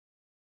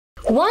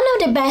One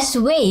of the best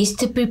ways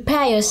to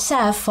prepare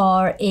yourself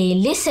for a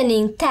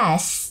listening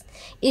test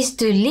is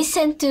to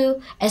listen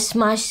to as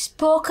much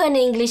spoken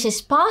English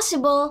as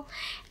possible,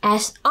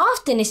 as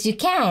often as you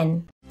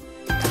can.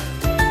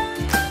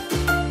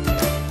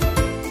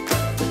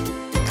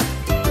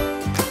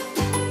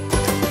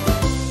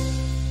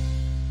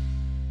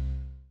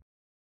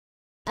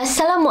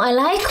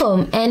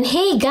 Assalamualaikum, and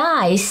hey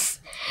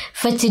guys!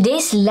 For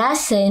today's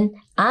lesson,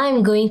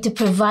 I'm going to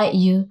provide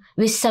you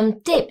with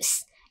some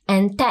tips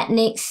and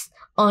techniques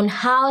on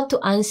how to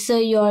answer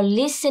your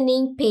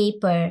listening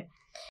paper.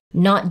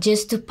 Not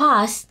just to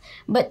pass,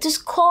 but to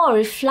score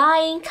with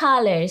flying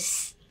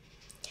colors.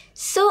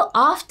 So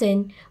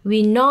often,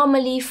 we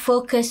normally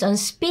focus on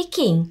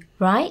speaking,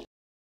 right?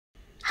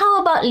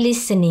 How about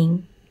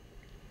listening?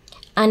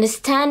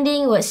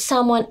 Understanding what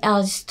someone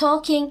else is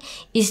talking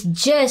is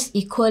just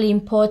equally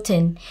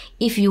important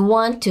if you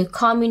want to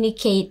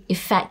communicate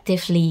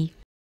effectively.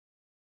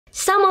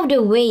 Some of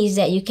the ways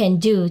that you can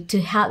do to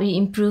help you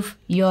improve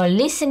your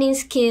listening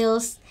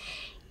skills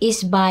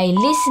is by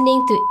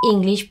listening to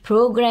English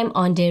program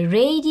on the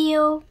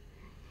radio,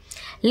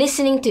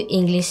 listening to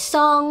English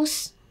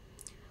songs,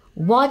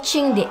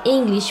 watching the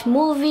English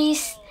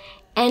movies,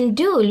 and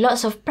do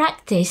lots of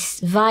practice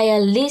via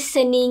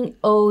listening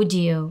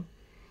audio.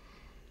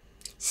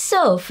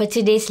 So, for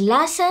today's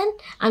lesson,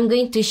 I'm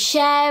going to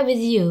share with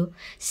you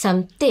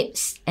some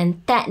tips and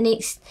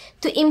techniques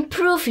to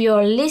improve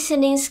your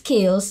listening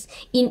skills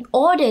in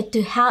order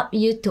to help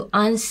you to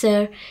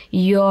answer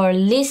your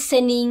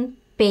listening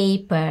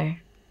paper.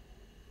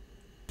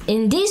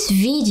 In this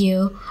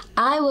video,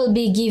 I will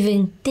be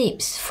giving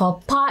tips for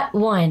part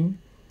 1.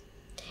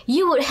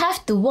 You would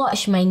have to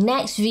watch my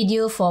next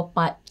video for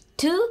part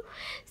 2,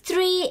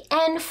 3,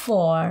 and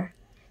 4.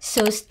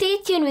 So stay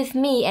tuned with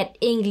me at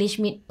English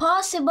Made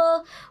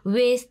Possible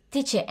with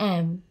Teacher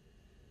M.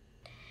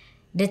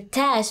 The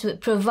test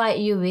would provide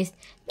you with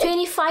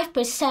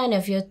 25%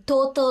 of your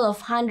total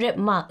of 100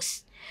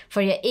 marks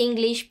for your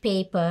English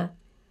paper.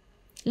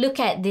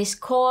 Look at these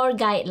core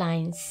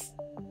guidelines.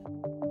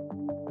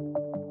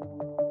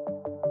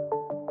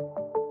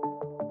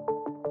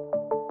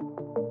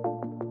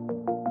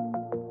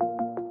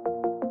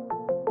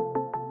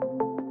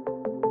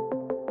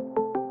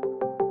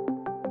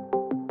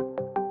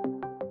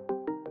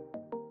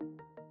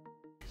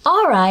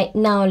 Alright,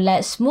 now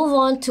let's move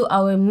on to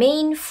our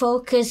main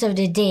focus of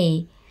the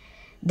day.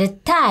 The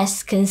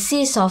task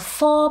consists of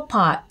 4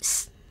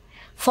 parts.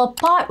 For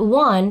part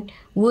 1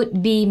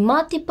 would be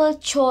multiple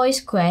choice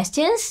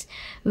questions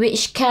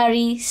which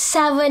carry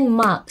 7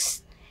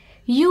 marks.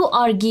 You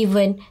are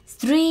given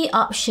 3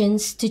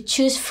 options to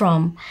choose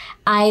from,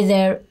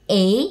 either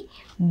A,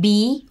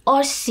 B,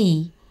 or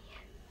C.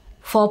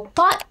 For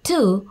part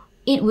 2,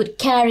 it would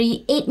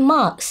carry 8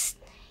 marks.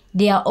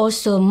 There are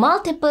also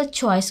multiple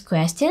choice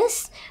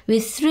questions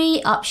with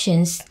 3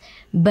 options,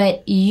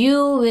 but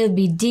you will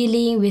be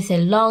dealing with a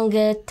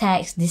longer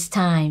text this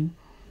time.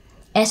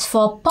 As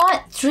for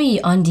part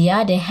 3, on the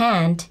other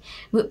hand,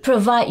 would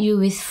provide you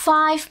with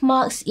 5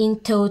 marks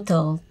in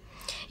total.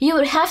 You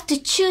would have to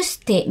choose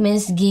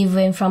statements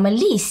given from a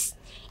list,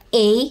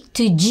 A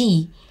to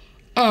G,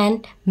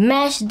 and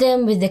match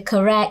them with the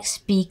correct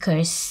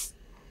speakers.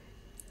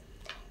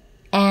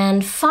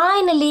 And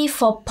finally,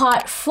 for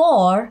part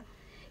 4,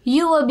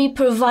 you will be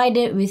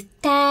provided with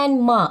 10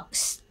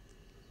 marks.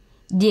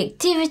 The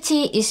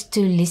activity is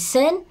to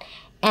listen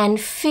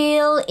and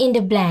fill in the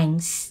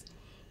blanks.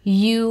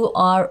 You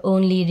are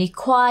only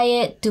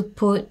required to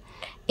put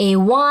a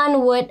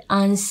 1-word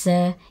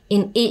answer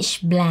in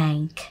each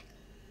blank.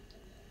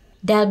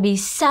 There'll be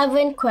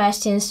 7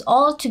 questions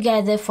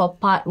altogether for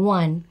part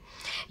 1.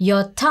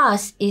 Your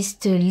task is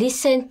to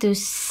listen to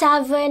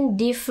 7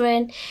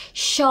 different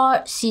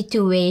short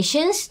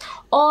situations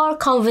or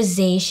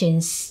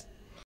conversations.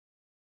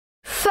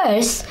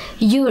 First,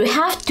 you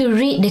have to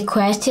read the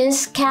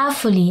questions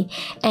carefully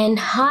and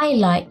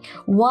highlight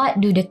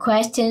what do the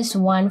questions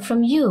want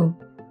from you.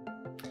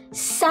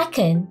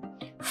 Second,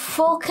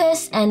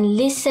 focus and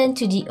listen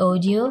to the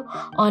audio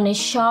on a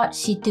short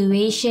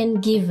situation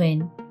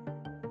given.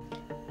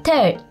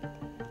 Third,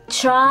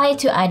 try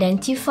to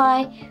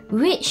identify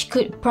which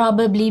could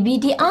probably be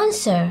the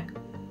answer.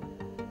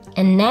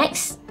 And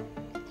next,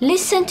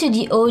 listen to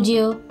the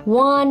audio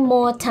one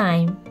more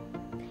time.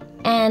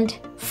 And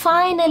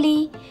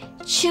finally,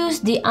 choose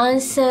the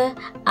answer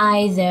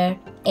either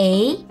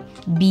A,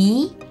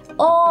 B,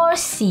 or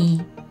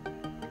C.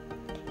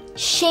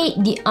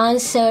 Shade the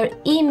answer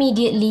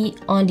immediately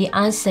on the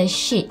answer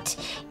sheet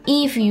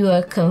if you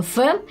are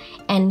confirmed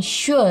and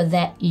sure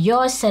that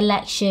your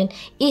selection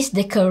is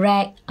the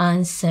correct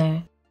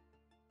answer.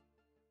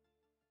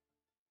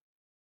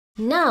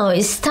 Now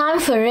it's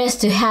time for us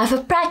to have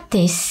a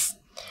practice.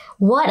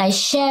 What I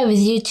share with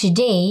you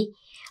today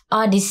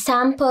are the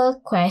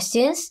sample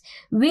questions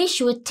which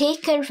were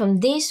taken from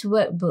this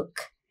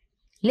workbook,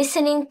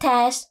 Listening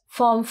Test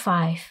Form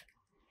 5.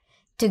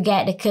 To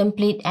get the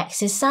complete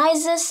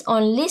exercises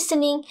on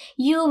listening,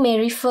 you may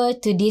refer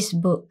to this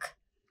book.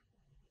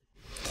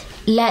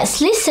 Let's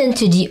listen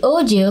to the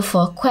audio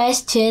for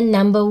question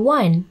number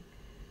 1.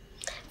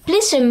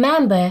 Please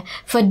remember,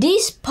 for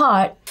this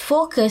part,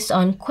 focus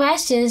on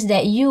questions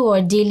that you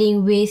are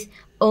dealing with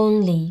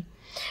only.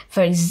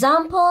 For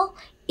example,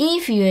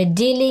 if you are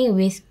dealing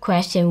with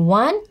question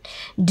 1,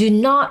 do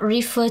not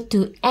refer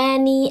to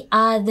any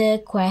other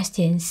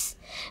questions.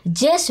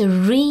 Just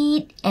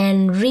read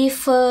and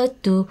refer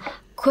to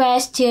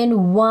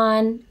question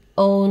 1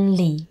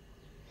 only.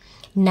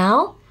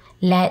 Now,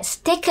 let's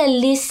take a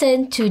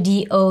listen to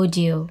the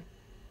audio.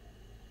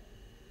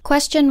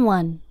 Question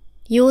 1.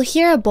 You will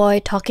hear a boy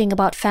talking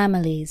about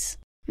families.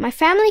 My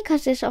family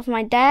consists of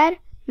my dad,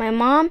 my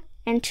mom,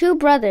 and 2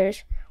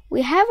 brothers.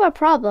 We have our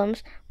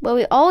problems, but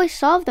we always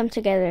solve them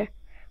together.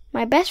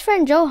 My best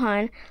friend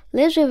Johan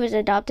lives with his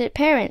adopted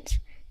parents.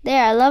 They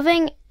are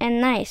loving and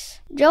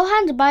nice.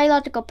 Johan's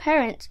biological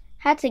parents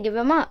had to give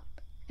him up,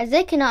 as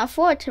they cannot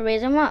afford to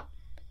raise him up.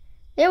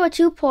 They were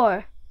too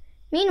poor.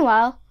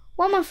 Meanwhile,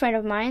 one more friend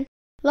of mine,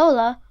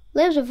 Lola,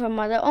 lives with her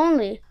mother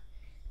only.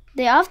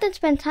 They often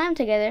spend time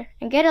together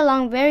and get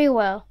along very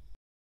well.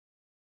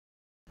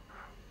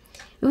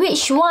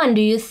 Which one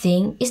do you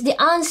think is the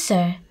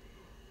answer?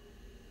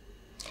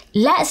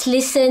 Let's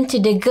listen to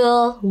the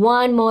girl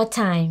one more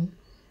time.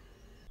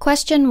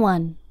 Question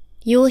 1.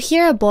 You will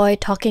hear a boy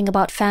talking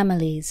about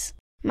families.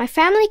 My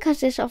family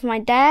consists of my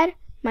dad,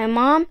 my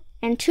mom,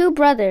 and 2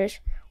 brothers.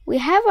 We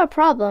have our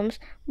problems,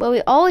 but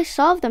we always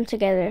solve them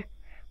together.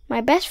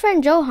 My best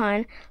friend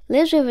Johan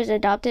lives with his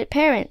adopted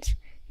parents.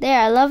 They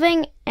are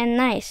loving and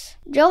nice.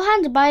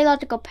 Johan's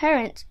biological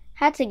parents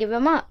had to give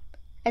him up,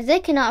 as they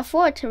cannot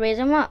afford to raise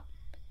him up.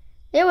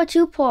 They were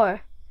too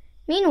poor.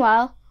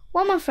 Meanwhile,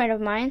 one more friend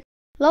of mine,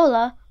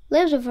 Lola,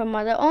 lives with her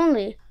mother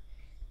only.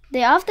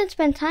 They often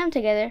spend time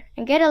together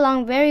and get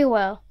along very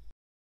well.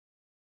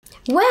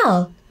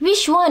 Well,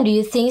 which one do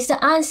you think is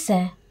the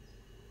answer?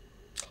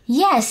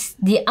 Yes,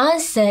 the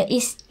answer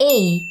is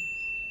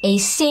a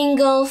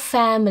single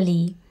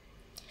family.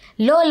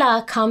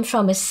 Lola comes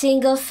from a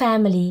single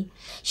family.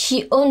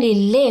 She only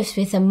lives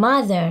with her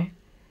mother.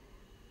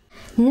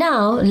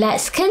 Now,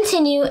 let's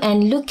continue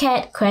and look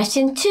at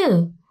question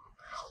 2.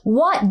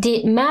 What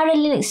did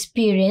Marilyn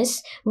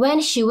experience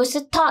when she was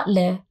a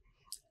toddler?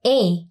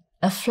 A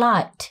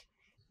flood.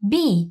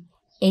 B,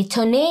 a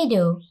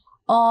tornado.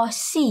 Or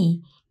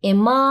C, a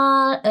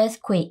mild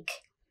earthquake.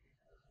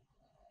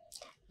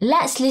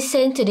 Let's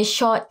listen to the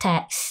short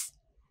text.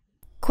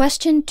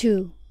 Question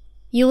 2.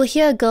 You will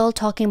hear a girl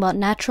talking about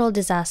natural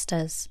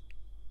disasters.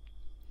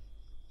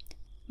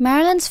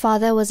 Marilyn's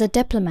father was a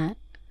diplomat.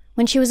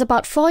 When she was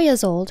about 4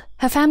 years old,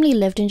 her family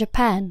lived in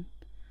Japan.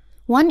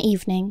 One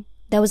evening,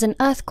 there was an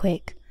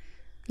earthquake.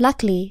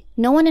 Luckily,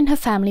 no one in her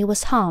family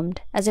was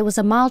harmed, as it was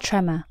a mild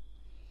tremor.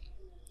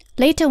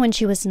 Later, when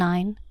she was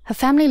 9, her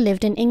family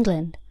lived in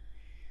England.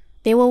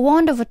 They were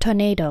warned of a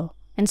tornado,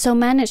 and so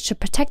managed to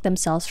protect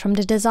themselves from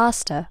the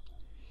disaster.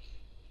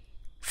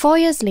 4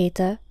 years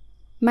later,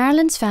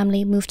 Marilyn's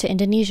family moved to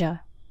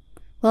Indonesia.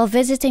 While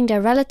visiting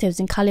their relatives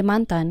in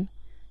Kalimantan,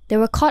 they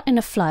were caught in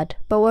a flood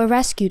but were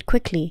rescued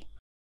quickly.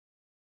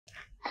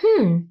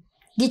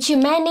 Did you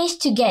manage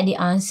to get the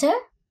answer?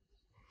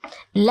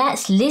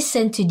 Let's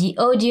listen to the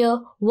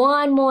audio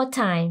one more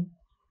time.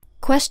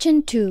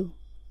 Question 2.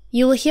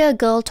 You will hear a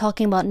girl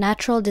talking about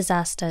natural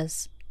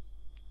disasters.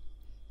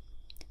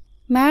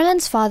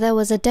 Marilyn's father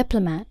was a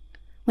diplomat.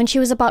 When she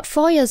was about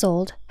 4 years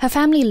old, her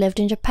family lived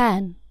in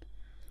Japan.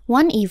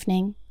 One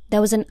evening,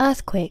 there was an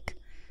earthquake.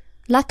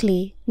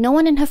 Luckily, no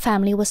one in her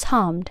family was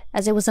harmed,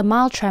 as it was a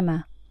mild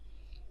tremor.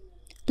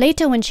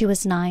 Later, when she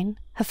was 9,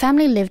 her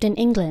family lived in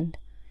England.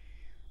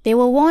 They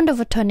were warned of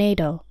a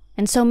tornado,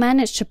 and so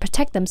managed to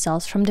protect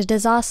themselves from the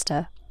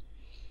disaster.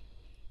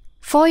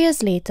 4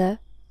 years later,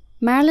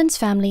 Marilyn's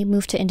family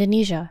moved to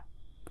Indonesia.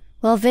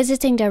 While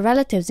visiting their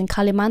relatives in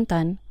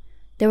Kalimantan,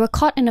 they were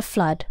caught in a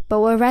flood but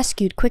were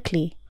rescued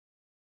quickly.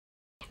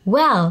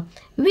 Well,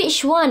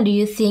 which one do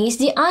you think is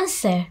the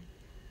answer?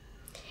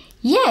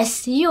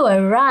 Yes, you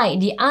are right.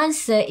 The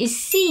answer is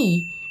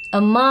C,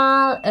 a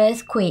mild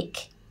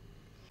earthquake.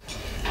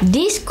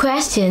 This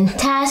question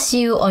tests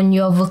you on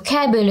your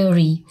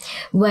vocabulary,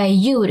 where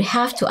you would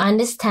have to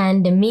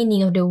understand the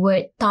meaning of the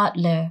word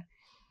toddler.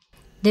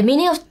 The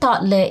meaning of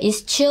toddler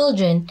is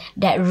children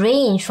that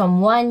range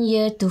from 1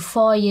 year to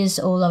 4 years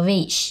old of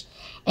age.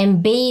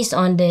 And based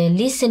on the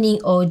listening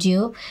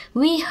audio,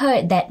 we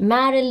heard that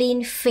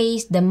Marilyn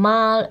faced the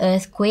mild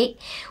earthquake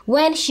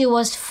when she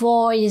was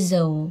 4 years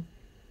old.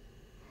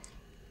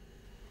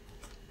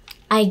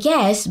 I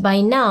guess by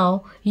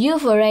now,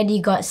 you've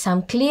already got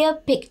some clear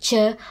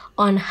picture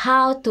on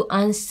how to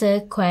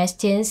answer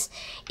questions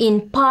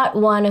in part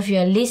 1 of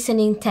your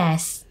listening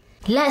test.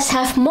 Let's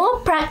have more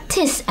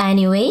practice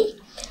anyway.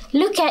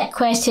 Look at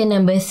question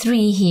number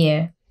 3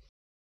 here.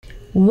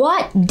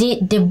 What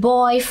did the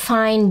boy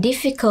find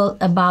difficult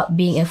about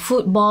being a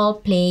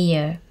football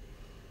player?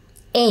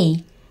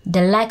 A, the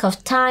lack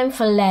of time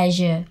for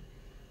leisure.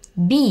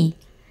 B,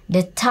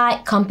 the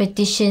tight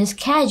competition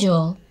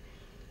schedule.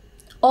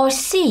 Or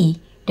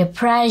C, the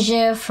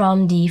pressure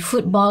from the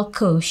football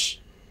coach.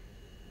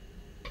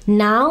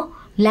 Now,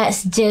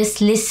 let's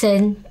just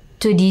listen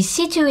to the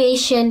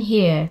situation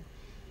here.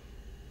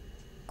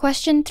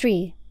 Question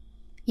 3.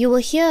 You will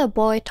hear a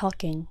boy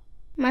talking.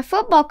 My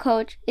football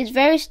coach is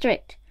very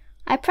strict.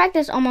 I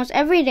practice almost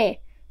every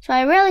day, so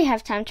I rarely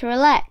have time to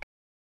relax.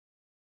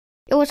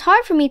 It was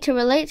hard for me to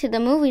relate to the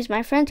movies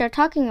my friends are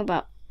talking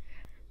about,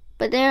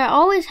 but they are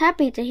always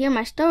happy to hear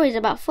my stories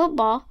about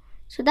football,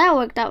 so that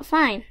worked out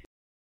fine.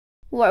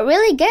 What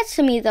really gets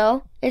to me,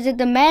 though, is the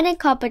demanding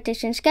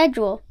competition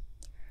schedule.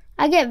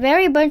 I get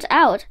very burnt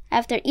out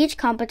after each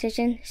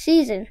competition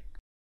season.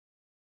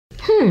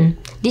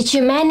 Did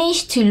you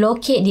manage to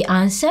locate the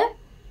answer?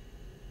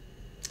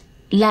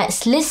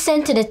 Let's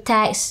listen to the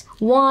text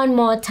one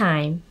more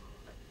time.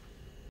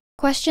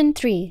 Question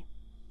 3.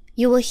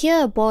 You will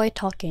hear a boy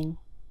talking.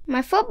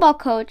 My football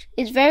coach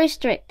is very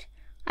strict.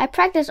 I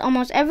practice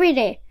almost every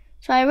day,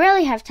 so I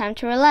rarely have time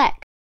to relax.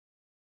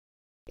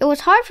 It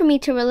was hard for me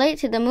to relate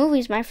to the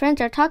movies my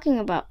friends are talking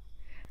about,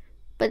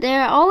 but they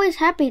are always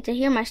happy to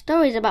hear my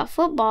stories about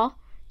football,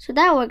 so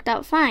that worked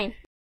out fine.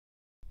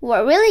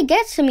 What really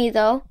gets to me,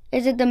 though,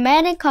 is the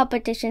demanding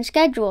competition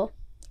schedule.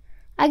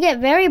 I get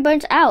very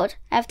burnt out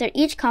after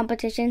each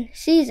competition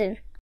season.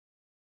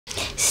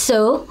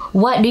 So,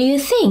 what do you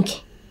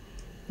think?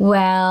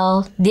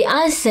 Well, the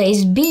answer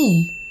is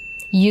B.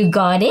 You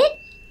got it?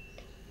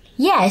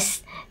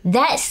 Yes,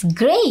 that's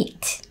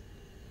great.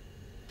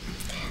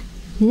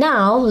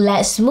 Now,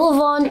 let's move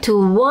on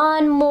to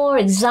one more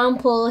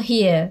example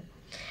here.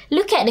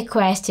 Look at the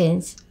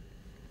questions.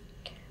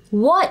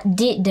 What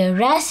did the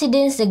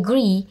residents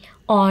agree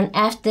on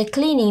after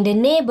cleaning the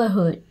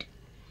neighborhood?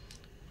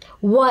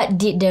 What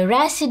did the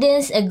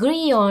residents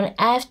agree on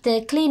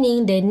after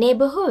cleaning the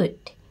neighborhood?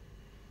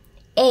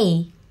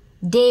 A.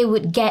 They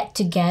would get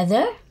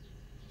together.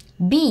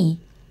 B.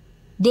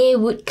 They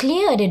would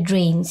clear the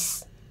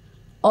drains.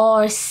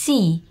 Or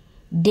C.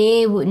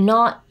 They would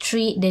not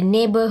treat the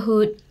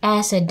neighborhood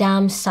as a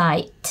dump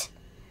site.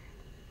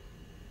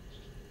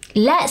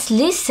 Let's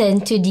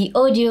listen to the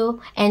audio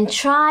and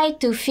try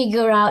to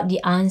figure out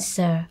the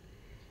answer.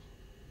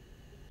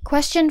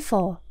 Question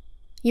 4.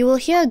 You will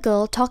hear a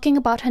girl talking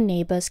about her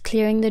neighbors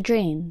clearing the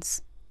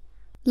drains.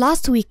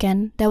 Last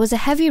weekend, there was a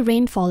heavy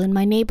rainfall in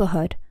my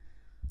neighborhood.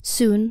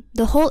 Soon,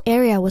 the whole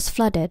area was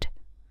flooded.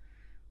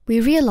 We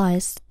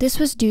realized this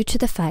was due to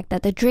the fact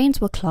that the drains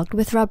were clogged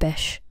with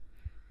rubbish.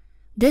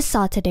 This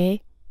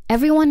Saturday,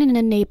 everyone in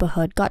the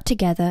neighborhood got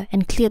together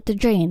and cleared the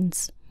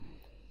drains.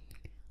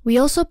 We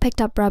also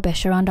picked up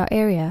rubbish around our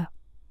area.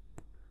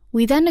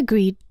 We then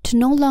agreed to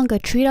no longer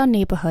treat our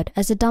neighborhood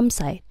as a dump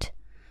site.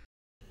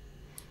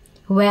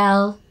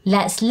 Well,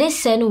 let's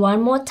listen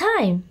one more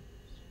time.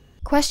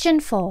 Question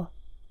 4.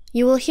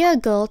 You will hear a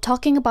girl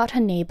talking about her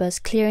neighbors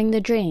clearing the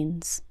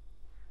drains.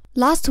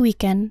 Last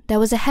weekend, there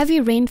was a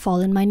heavy rainfall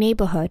in my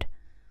neighborhood.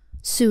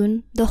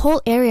 Soon, the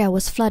whole area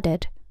was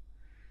flooded.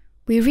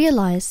 We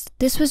realized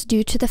this was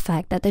due to the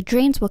fact that the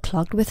drains were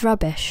clogged with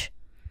rubbish.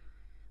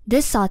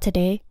 This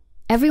Saturday,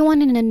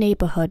 everyone in the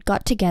neighborhood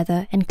got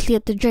together and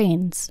cleared the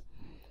drains.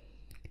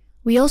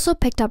 We also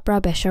picked up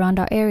rubbish around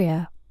our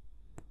area.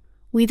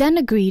 We then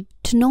agreed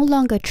to no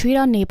longer treat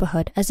our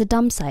neighborhood as a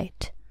dump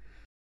site.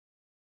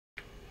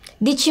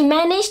 Did you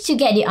manage to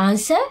get the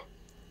answer?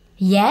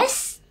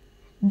 Yes?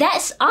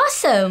 That's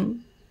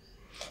awesome!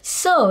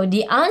 So,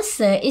 the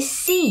answer is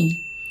C.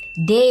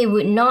 They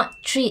would not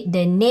treat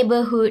the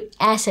neighborhood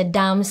as a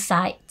dump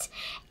site,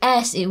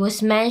 as it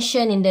was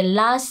mentioned in the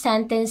last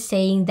sentence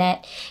saying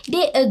that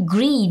they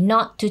agree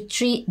not to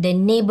treat the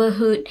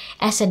neighborhood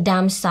as a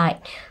dump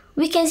site.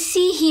 We can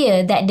see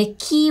here that the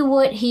key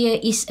word here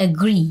is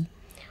agree.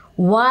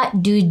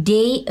 What do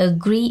they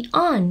agree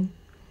on?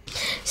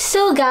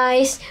 So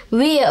guys,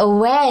 we are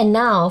aware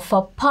now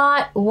for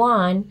part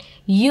 1,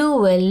 you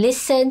will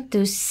listen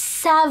to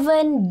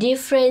 7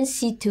 different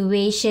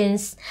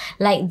situations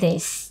like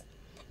this.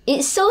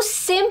 It's so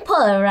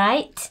simple,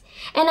 right?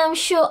 And I'm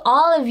sure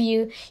all of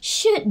you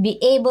should be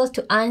able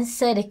to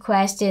answer the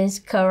questions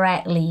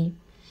correctly.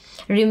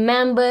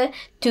 Remember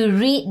to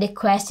read the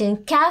question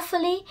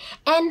carefully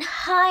and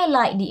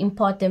highlight the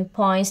important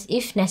points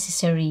if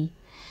necessary.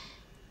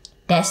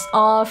 That's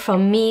all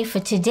from me for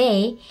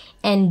today,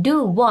 and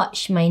do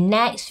watch my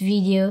next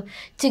video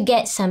to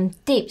get some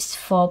tips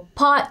for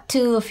part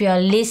 2 of your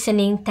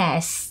listening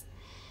test.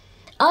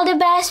 All the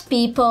best,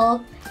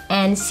 people,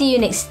 and see you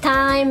next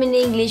time in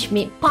English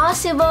Made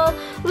Possible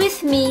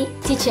with me,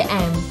 Teacher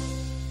M.